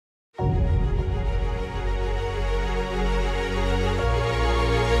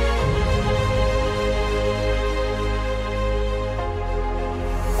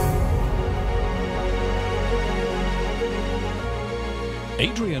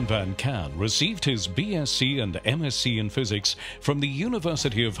Adrian Van Kan received his BSc and MSc in physics from the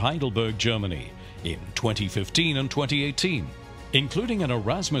University of Heidelberg, Germany in 2015 and 2018, including an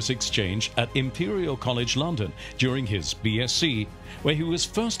Erasmus exchange at Imperial College London during his BSc, where he was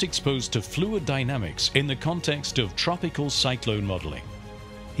first exposed to fluid dynamics in the context of tropical cyclone modeling.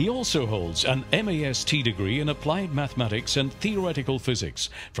 He also holds an MAST degree in applied mathematics and theoretical physics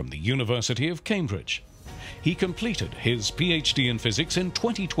from the University of Cambridge. He completed his PhD in physics in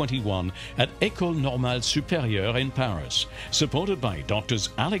 2021 at École Normale Supérieure in Paris, supported by Drs.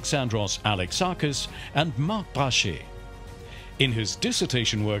 Alexandros Alexakis and Marc Brachet. In his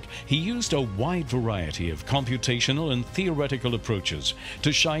dissertation work, he used a wide variety of computational and theoretical approaches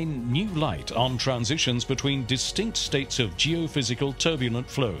to shine new light on transitions between distinct states of geophysical turbulent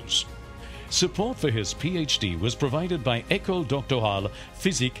flows. Support for his PhD was provided by École Doctorale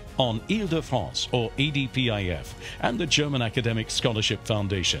Physique en Île-de-France, or EDPIF, and the German Academic Scholarship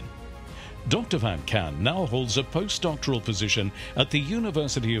Foundation. Dr. Van Kan now holds a postdoctoral position at the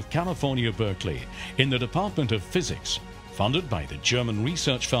University of California, Berkeley, in the Department of Physics, funded by the German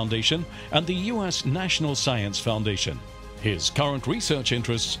Research Foundation and the US National Science Foundation. His current research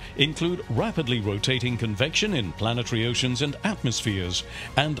interests include rapidly rotating convection in planetary oceans and atmospheres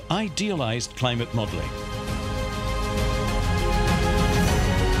and idealized climate modeling.